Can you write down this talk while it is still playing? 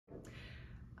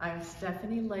I'm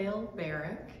Stephanie Lael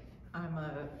Barrick. I'm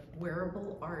a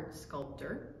wearable art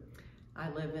sculptor. I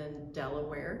live in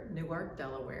Delaware, Newark,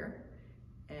 Delaware,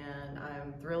 and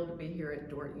I'm thrilled to be here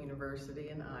at Dordt University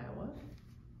in Iowa.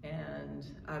 And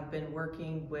I've been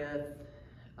working with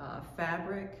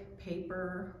fabric,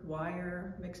 paper,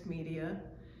 wire, mixed media,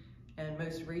 and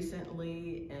most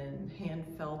recently in hand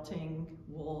felting,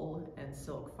 wool, and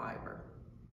silk fiber.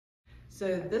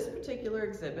 So this particular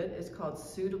exhibit is called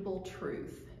Suitable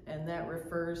Truth, and that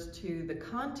refers to the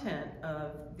content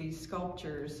of these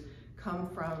sculptures come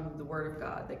from the Word of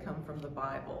God. They come from the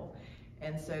Bible.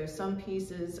 And so some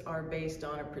pieces are based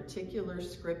on a particular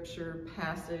scripture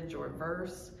passage or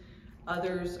verse.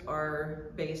 Others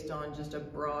are based on just a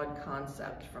broad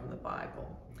concept from the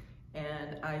Bible.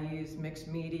 And I use mixed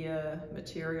media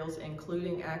materials,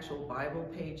 including actual Bible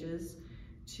pages,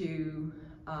 to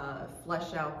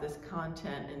flesh out this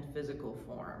content in physical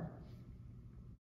form.